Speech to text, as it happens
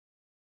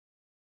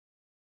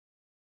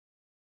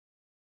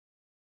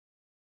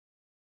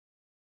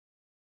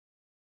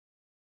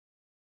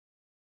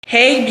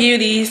Hey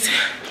beauties,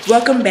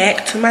 welcome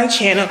back to my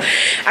channel.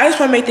 I just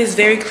want to make this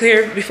very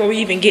clear before we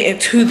even get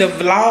into the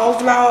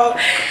vlog.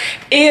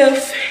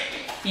 If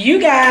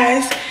you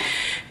guys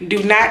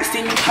do not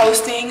see me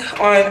posting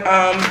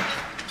on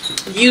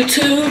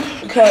YouTube,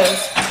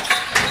 because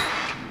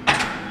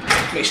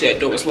make sure that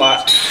door is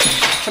locked,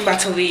 I'm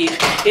about to leave.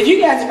 If you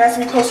guys do not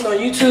see me posting on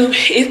YouTube,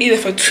 it's either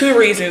for two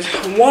reasons.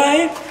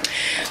 One,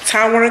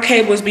 Time Warner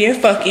Cable is being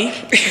fucky,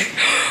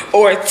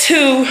 or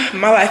two,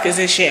 my life is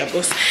in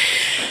shambles.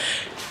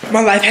 My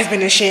life has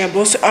been in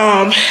shambles. A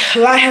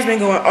lot has been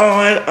going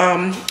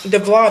on. The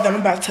vlog that I'm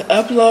about to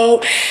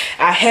upload,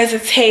 I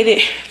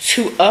hesitated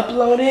to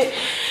upload it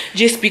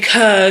just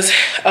because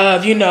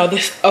of, you know,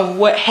 of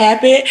what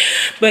happened.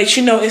 But,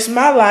 you know, it's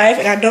my life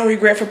and I don't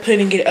regret for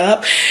putting it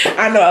up.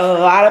 I know a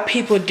lot of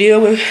people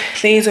deal with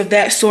things of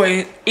that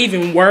sort,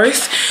 even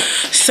worse.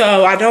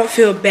 So I don't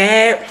feel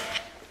bad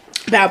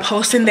about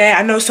posting that.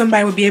 I know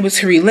somebody would be able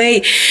to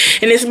relate,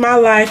 and it's my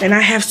life and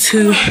I have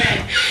to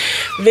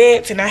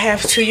vent and I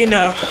have to, you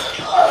know,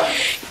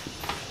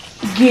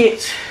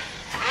 get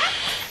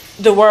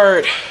the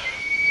word,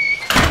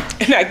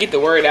 not get the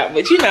word out,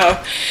 but, you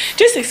know,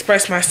 just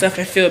express myself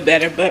and feel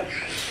better. But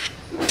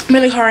I'm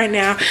in the car right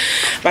now,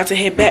 about to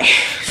head back.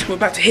 So we're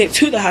about to head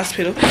to the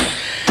hospital.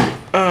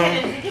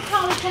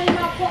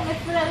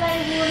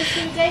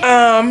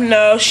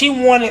 No, she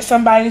wanted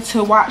somebody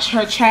to watch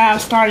her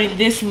child starting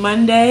this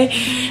Monday,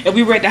 and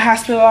we were at the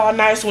hospital all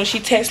night, so when she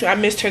texted me, I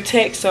missed her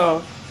text.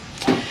 So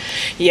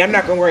yeah, I'm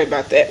not gonna worry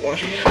about that one.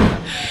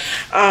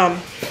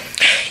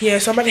 Yeah,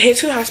 so I'm about to head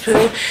to the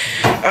hospital.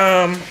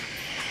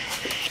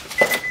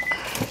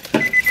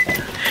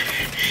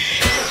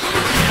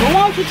 Why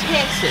won't you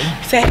text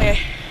her? Say hey.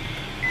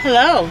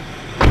 Hello.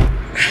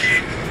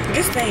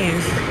 Just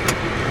saying.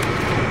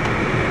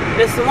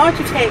 Listen, why don't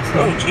you text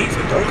her? Oh Jesus,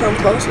 don't come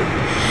closer.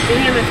 You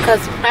hear me?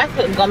 Because I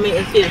couldn't go meet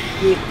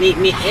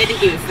me Eddie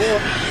here before.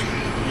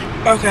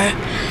 Okay.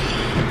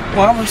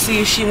 Well, I'm gonna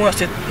see if she wants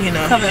to, you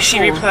know, if she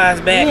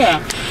replies back. Yeah.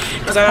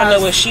 Because I don't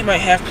know what she might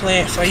have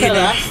planned, so you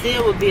know. I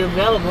still would be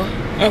available.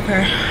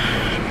 Okay.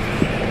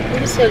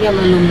 We still got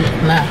my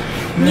Lumineer.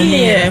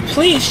 Yeah,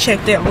 please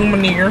check that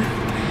Lumineer.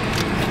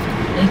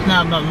 It's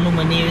not about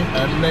Lumineer, it's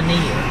a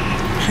Lanier.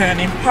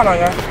 Honey, hold on,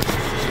 y'all.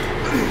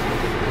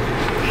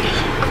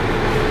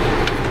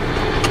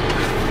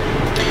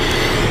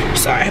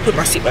 Sorry, I put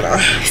my seatbelt on.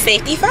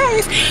 Safety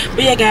first.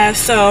 But yeah, guys,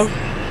 so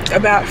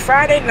about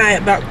Friday night,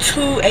 about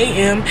 2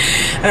 a.m.,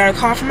 I got a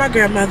call from my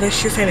grandmother.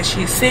 She was saying that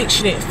she's sick.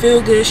 She didn't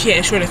feel good. She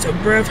had shortness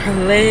of breath.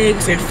 Her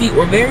legs and feet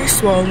were very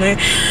swollen.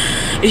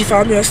 If you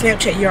follow me on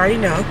Snapchat, you already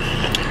know.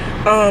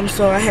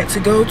 So I had to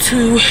go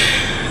to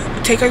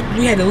take her.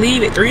 We had to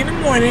leave at 3 in the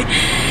morning,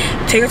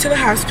 take her to the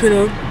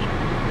hospital.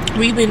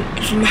 We've been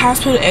from the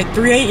hospital at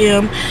 3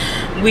 a.m.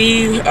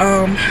 We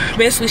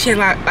basically she had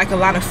like a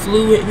lot of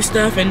fluid and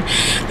stuff, and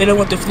they don't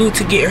want the fluid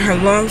to get in her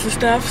lungs and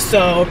stuff.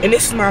 So, and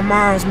this is my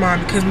mom's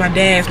mom, because my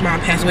dad's mom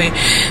passed away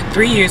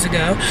 3 years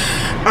ago.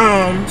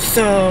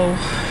 So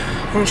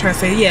what I'm trying to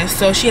say, yes,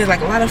 so she has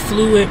like a lot of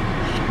fluid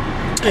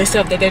and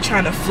stuff that they're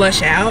trying to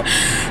flush out.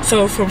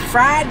 So from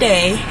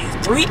Friday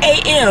 3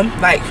 a.m.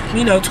 like,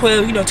 you know,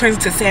 12, you know, turns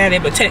into Saturday,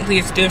 but technically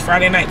it's still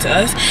Friday night to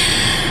us.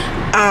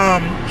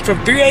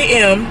 From 3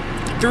 a.m.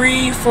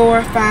 3,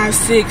 4, 5,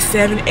 6,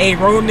 7, 8,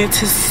 rolling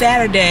into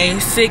Saturday,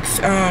 6,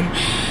 9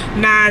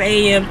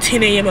 a.m.,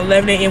 10 a.m.,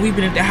 11 a.m., we've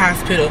been at the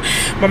hospital.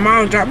 My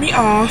mom dropped me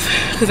off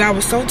because I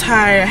was so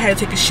tired. I had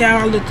to take a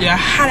shower. I looked at a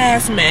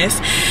hot-ass mess.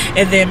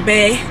 And then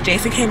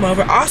Jason came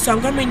over. Also,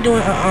 I'm going to be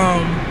doing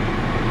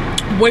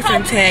a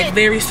boyfriend tag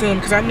very soon,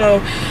 because I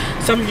know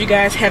some of you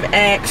guys have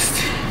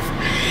asked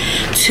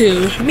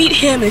to meet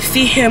him and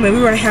see him, and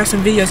we're going to have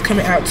some videos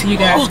coming out to you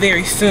guys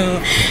very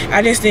soon.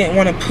 I just didn't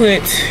want to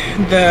put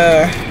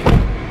the,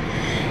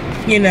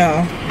 you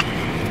know,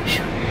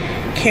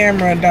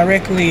 camera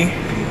directly,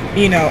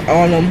 you know,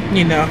 on him,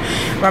 you know.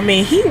 I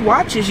mean, he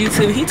watches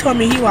YouTube. He told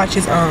me he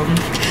watches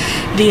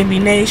DMB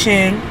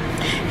Nation.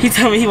 He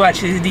told me he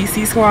watches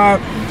DC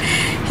Squad.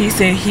 He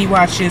said he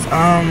watches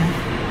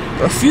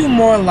a few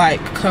more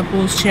like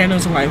couples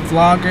channels, like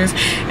vloggers,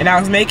 and I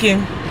was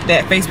making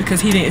that face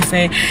because he didn't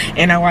say,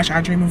 and I watch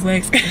I Dream of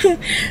Lex.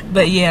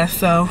 But yeah,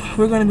 so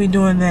we're gonna be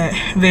doing that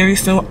very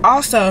soon.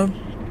 Also,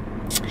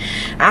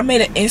 I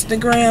made an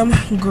Instagram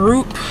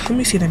group. Let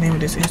me see the name of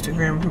this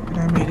Instagram group that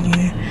I made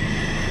again.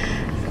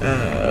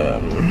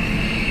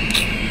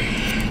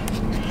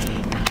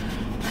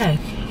 Hey,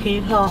 can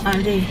you call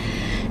Andy?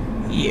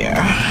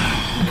 Yeah.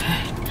 Okay.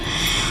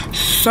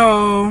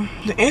 So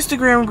the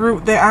Instagram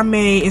group that I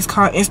made is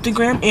called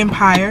Instagram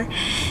Empire,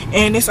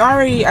 and it's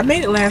already, I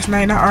made it last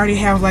night, and I already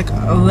have like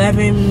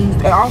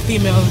 11, all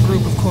female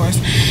group of course,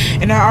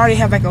 and I already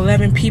have like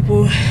 11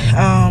 people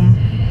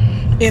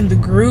in the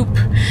group,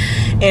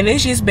 and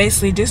it's just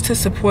basically just to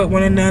support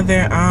one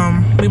another.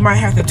 We might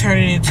have to turn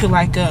it into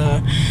like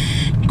a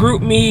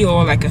group me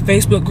or like a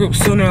Facebook group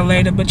sooner or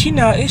later, but you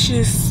know, it's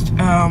just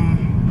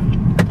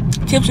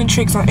tips and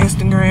tricks on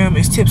Instagram.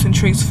 It's tips and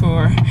tricks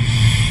for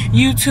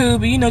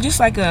YouTube, you know, just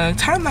like a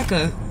kind of like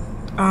a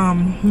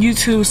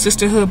YouTube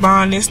sisterhood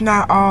bond. It's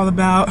not all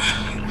about,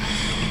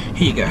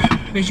 here you go.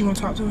 Did you want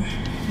to talk to her?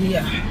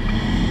 Yeah.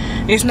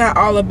 It's not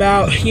all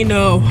about, you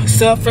know,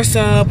 sub for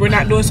sub. We're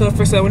not doing sub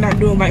for sub. We're not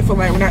doing like for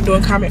like. We're not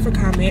doing comment for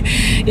comment.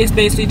 It's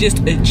basically just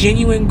a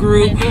genuine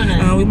group.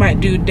 We might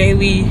do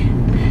daily.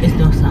 It's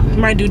doing something.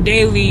 We might do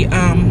daily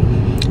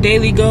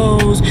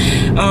goals,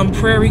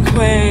 prayer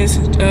requests,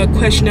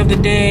 question of the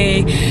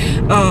day.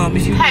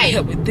 If you need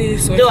help with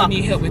this or if you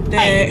need help with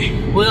that.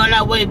 Hey, we're on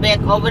our way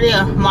back over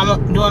there. Mama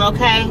doing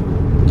okay?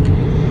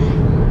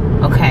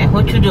 Okay,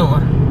 what you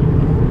doing?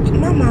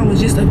 My mom was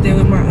just up there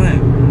with my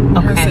aunt,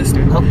 her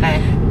sister.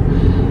 Okay.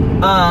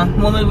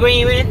 Want me to bring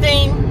you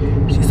anything?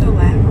 She's so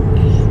loud.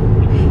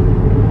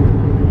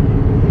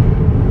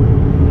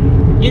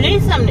 You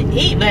need something to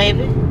eat,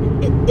 baby.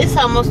 It's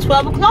almost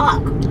 12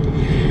 o'clock.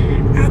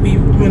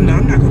 Well, no,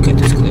 I'm not gonna cut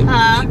this clip.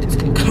 Huh? Keep this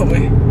clip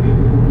going.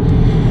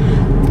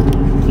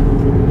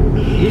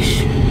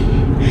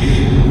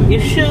 You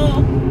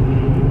sure?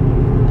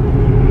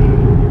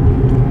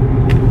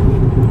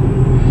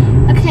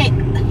 I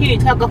can't hear you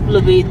talk up a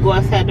little bit. Go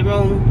outside the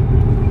room.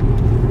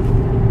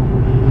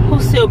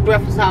 Who's still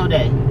breakfast all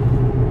day?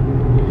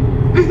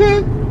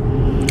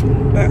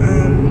 But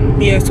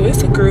yeah, so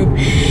it's a group,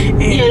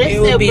 and yeah, they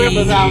still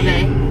breakfast all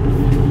day.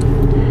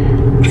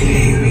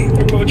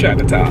 We're trying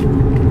to talk.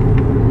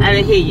 I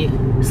didn't hear you.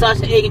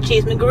 Sausage, egg, and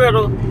cheese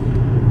McGriddle.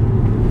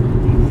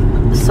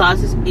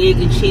 Sausage, egg,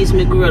 and cheese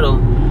McGriddle.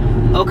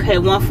 Okay,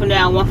 one for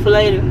now, one for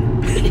later.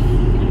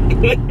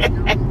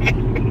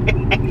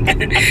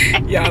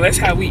 Y'all, that's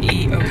how we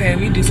eat, okay?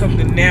 We do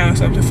something now,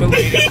 something for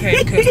later,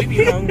 okay? Because we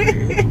be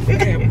hungry.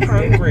 Okay, we're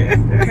hungry,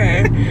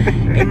 okay?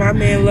 And my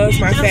man loves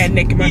my fat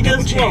neck and my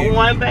double chin. You just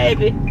want one,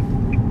 baby.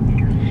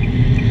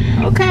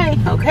 Okay,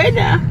 okay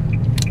now.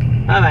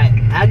 Alright,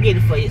 I'll get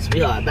it for you,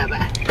 sweetheart.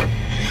 Bye-bye.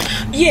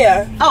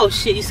 Yeah. Oh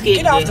shit, you scared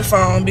me. Get off the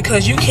phone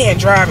because you can't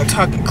drive and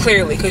talk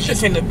clearly because you're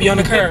finna be on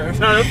the curve.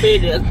 No,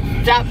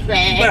 stop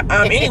that.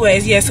 But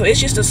anyways, yeah, so it's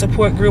just a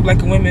support group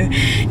like a women,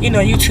 you know,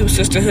 YouTube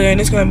sisterhood, and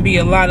it's gonna be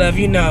a lot of,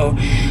 you know,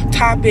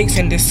 topics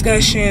and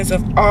discussions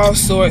of all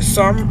sorts.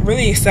 So I'm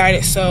really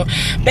excited. So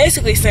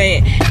basically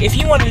saying, if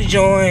you want to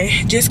join,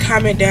 just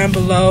comment down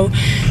below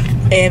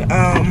and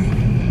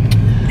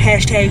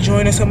hashtag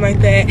join or something like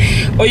that,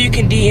 or you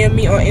can DM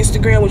me on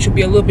Instagram, which will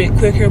be a little bit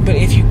quicker. But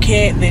if you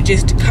can't, then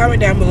just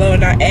comment down below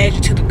and I'll add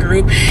you to the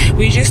group.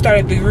 We just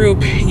started the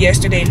group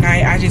yesterday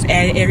night. I just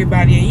added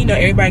everybody, and you know,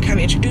 everybody kind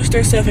of introduced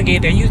themselves and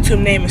gave their YouTube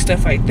name and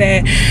stuff like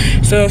that.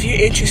 So if you're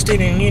interested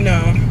in, you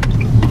know,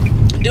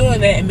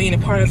 doing that and being a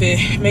part of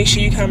it, make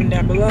sure you comment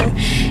down below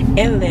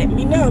and let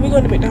me know. We're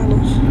going to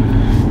McDonald's.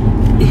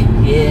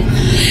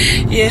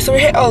 Yeah, so we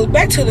had,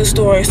 back to the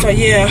story. So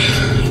yeah,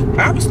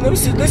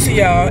 listen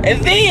y'all,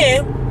 and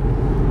then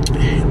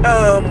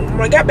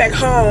when I got back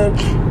home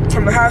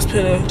from the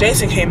hospital,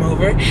 Jason came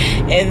over,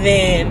 and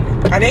then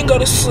I didn't go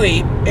to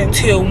sleep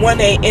until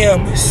 1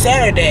 a.m.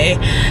 Saturday.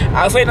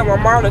 I was waiting on my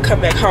mom to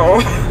come back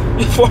home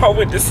before I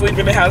went to sleep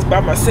in the house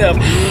by myself,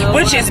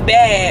 which is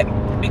bad,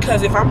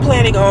 because if I'm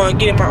planning on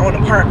getting my own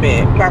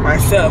apartment by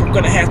myself, I'm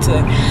gonna have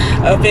to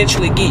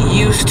eventually get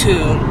used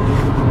to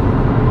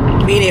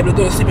being able to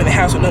go to sleep in the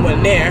house with no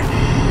one there.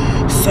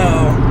 So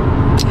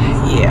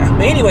yeah,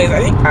 but anyways, I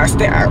think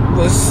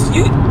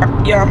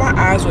y'all, my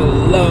eyes were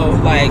low.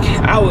 Like,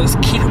 I was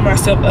keeping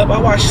myself up. I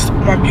washed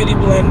my beauty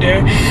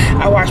blender,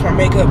 I washed my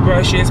makeup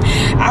brushes.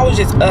 I was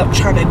just up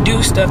trying to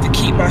do stuff to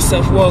keep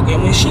myself woke.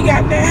 And when she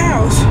got in that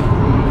house,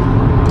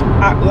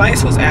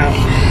 lights was out.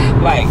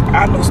 Like,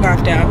 I was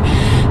knocked out.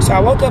 So I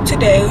woke up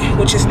today,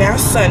 which is now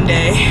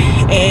Sunday,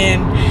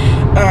 and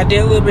I did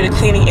a little bit of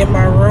cleaning in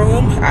my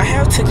room. I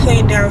have to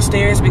clean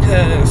downstairs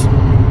because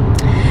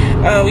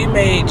we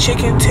made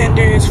chicken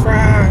tenders,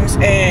 fries,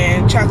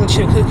 and chocolate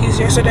chip cookies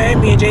yesterday.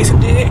 Me and Jason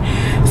did.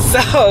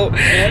 So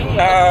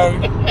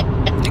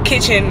the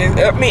kitchen is,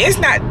 I mean, it's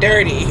not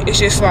dirty. It's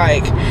just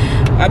like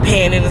a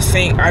pan in the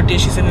sink, our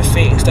dishes in the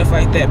sink, stuff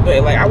like that.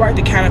 But like, I wiped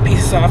the counter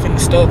pieces off and the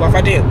stove off.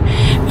 I did.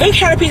 The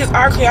counter pieces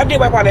are clean. I did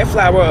wipe all that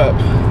flour up.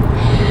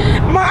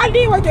 I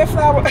did wipe that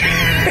flour.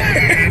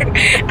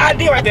 I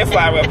did wipe that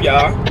flour up,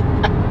 y'all.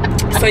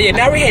 So yeah,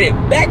 now we're headed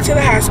back to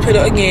the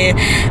hospital again.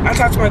 I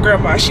talked to my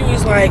grandma. She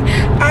was like,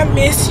 I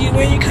miss you,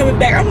 when you coming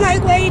back? I'm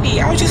like, lady,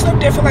 I was just up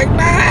there for like 9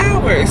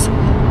 hours.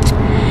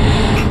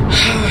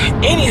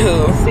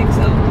 Anywho,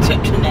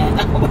 9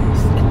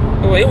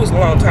 hours. Well, it was a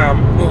long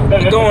time.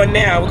 We're going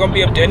now. We're gonna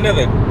be up there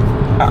another,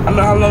 I don't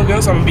know how long ago,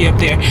 so I'm gonna be up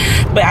there.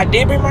 But I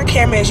did bring my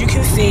camera, as you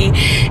can see,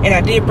 and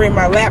I did bring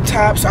my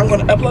laptop, so I'm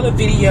gonna upload a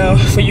video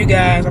for you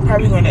guys. I'm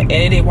probably gonna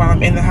edit it while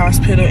I'm in the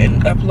hospital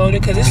and upload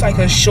it, because it's like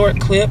a short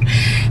clip,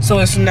 so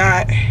it's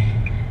not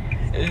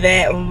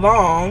that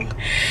long.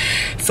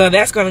 So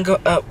that's gonna go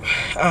up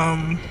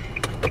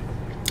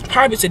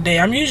probably today.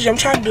 I'm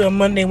trying to do a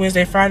Monday,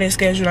 Wednesday, Friday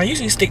schedule. I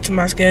usually stick to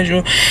my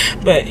schedule,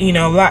 but you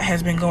know, a lot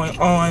has been going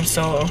on,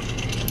 so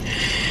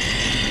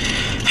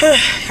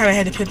kind of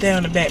had to put that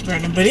on the back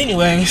burner. But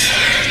anyways,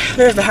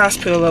 there's the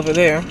hospital over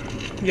there.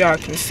 Y'all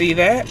can see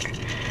that.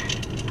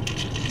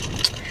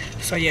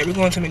 So yeah, we're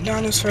going to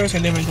McDonald's first,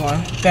 and then we're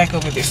going back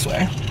over this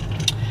way.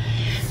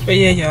 But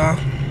yeah, y'all,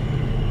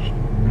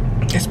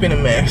 it's been a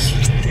mess.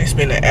 It's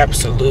been an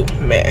absolute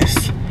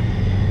mess.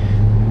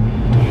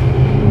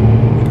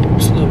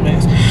 Absolute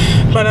mess.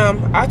 But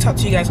I'll talk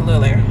to you guys a little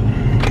later.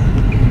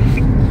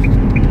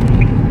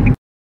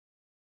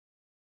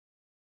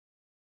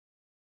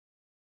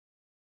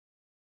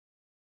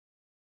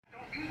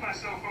 Don't use my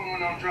cell phone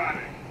when I'm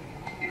driving,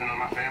 even though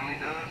my family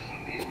does.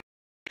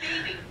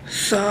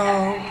 So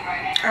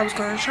I was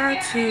gonna try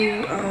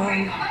to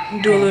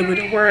do a little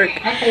bit of work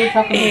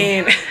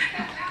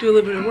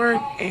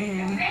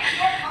and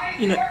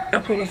you know,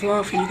 upload a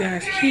vlog for you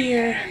guys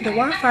here. The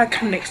Wi-Fi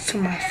connects to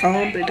my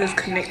phone, but it doesn't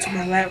connect to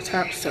my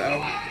laptop,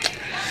 so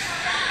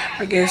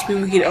I guess we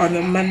will get it on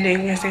the Monday,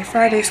 Wednesday,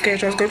 Friday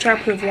schedule. I was gonna try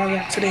to put a vlog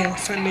out today on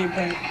Sunday,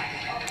 but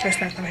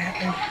that's not gonna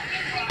happen.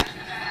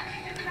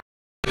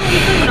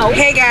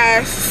 Hey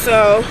guys,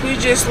 so we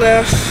just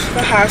left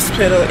the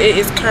hospital. It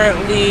is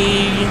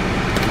currently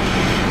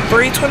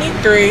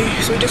 3:23,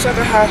 so we just left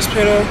the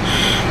hospital.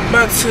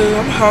 I'm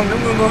hungry.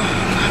 I'm gonna go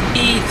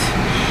eat,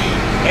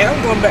 and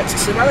I'm going back to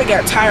sleep. I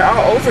got tired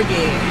all over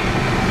again.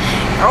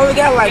 I only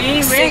got like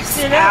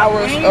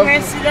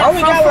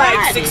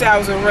 6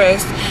 hours of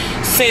rest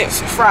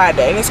since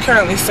Friday, and it's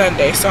currently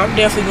Sunday, so I'm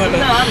definitely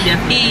gonna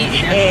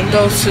eat and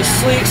go to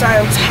sleep. So I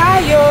am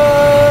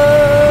tired.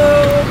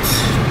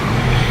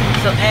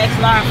 So ask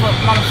Lauren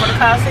for the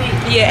car seat?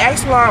 Yeah,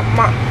 ask Lauren's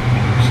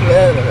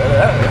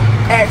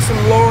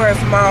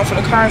mom for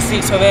the car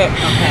seat so that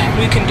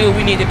we can do what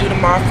we need to do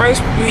tomorrow.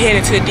 First, we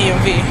headed to the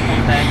DMV.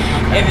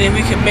 And then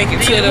we can make it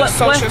to the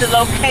social... What's the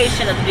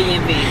location of the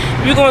DMV?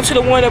 We're going to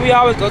the one that we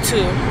always go to.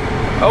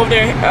 Over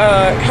there in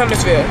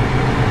Huntersville.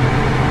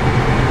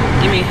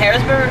 You mean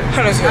Harrisburg?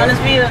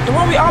 Huntersville. The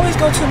one we always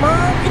go to, Mom.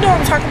 You know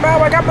what I'm talking about.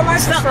 Where I got my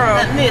license from.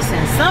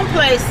 Listen, some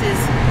places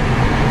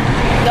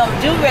don't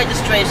do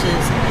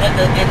registrations and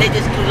they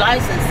just do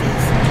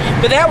licenses.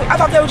 But I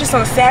thought that was just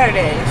on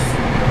Saturdays.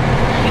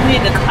 You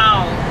need to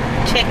call,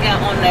 check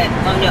out on your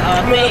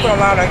I'm gonna look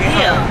online again.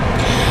 Yeah.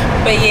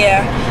 But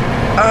yeah,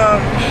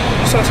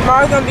 so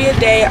tomorrow's gonna be a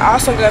day.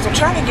 Also, guys, I'm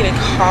trying to get a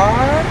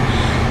car.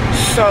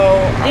 So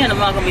yeah,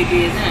 tomorrow gonna be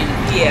busy.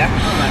 Yeah.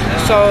 Oh my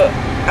God. So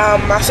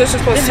my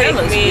sister's supposed to take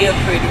me. Real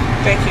pretty.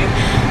 Thank you.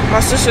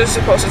 My sister's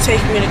supposed to take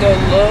me to go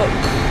look.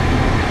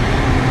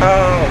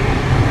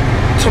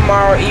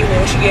 Tomorrow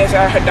evening when she gets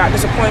out of her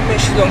doctor's appointment,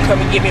 she's gonna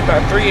come and get me about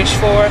 3-ish,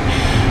 4.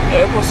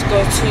 And we're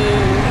supposed to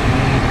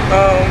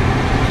go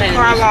to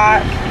car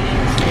lot.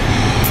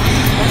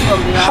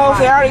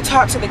 Hopefully, I already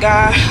talked to the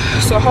guy,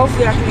 so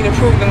hopefully I can get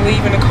approved and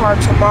leave in the car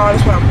tomorrow.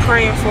 That's what I'm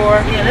praying for.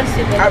 Yeah, let's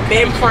see. I've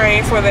been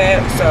praying for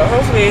that, so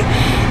hopefully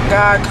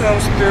God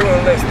comes through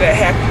and lets that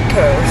happen,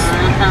 because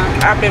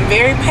I've been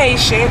very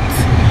patient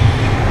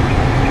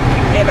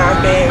and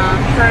I've been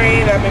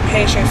praying, I've been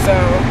patient, so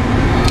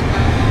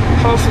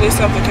hopefully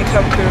something can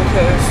come through,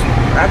 because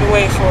I've been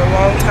waiting for a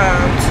long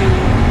time to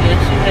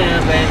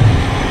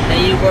and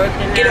you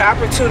working get an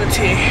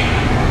opportunity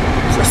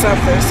for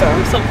something. So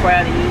I'm so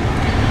proud of you.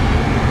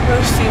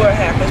 Let's see what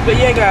happens. But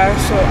yeah, guys,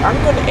 so I'm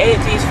gonna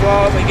edit these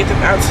vlogs and get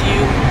them out to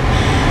you.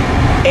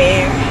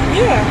 And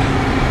yeah,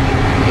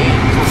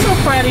 I'm so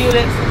proud of you,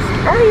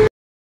 Alexis. Are you?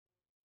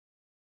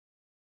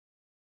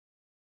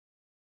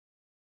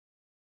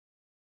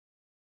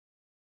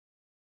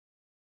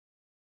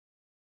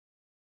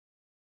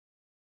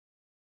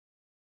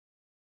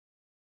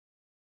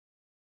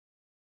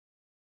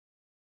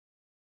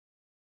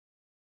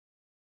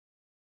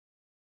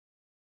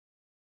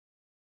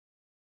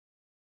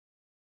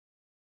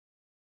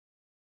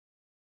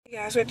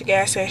 Guys, we're at the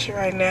gas station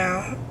right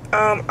now.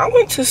 I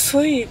went to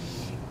sleep.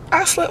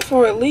 I slept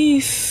for at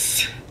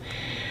least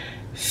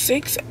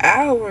 6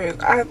 hours.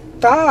 I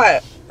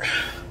thought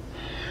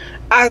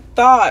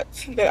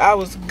that I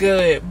was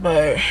good,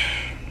 but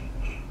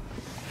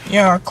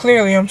y'all,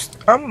 clearly I'm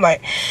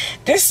like,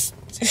 this,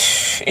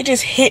 it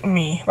just hit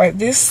me. Like,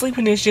 this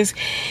sleepiness just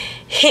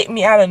hit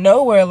me out of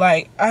nowhere.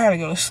 Like, I have to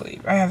go to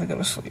sleep.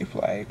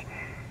 Like,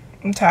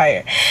 I'm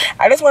tired.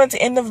 I just wanted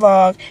to end the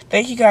vlog.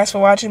 Thank you guys for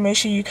watching. Make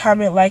sure you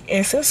comment, like,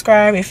 and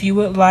subscribe if you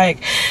would like.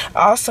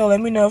 Also, let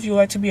me know if you would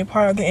like to be a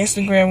part of the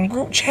Instagram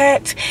group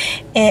chat.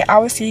 And I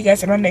will see you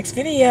guys in my next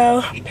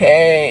video.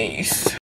 Peace.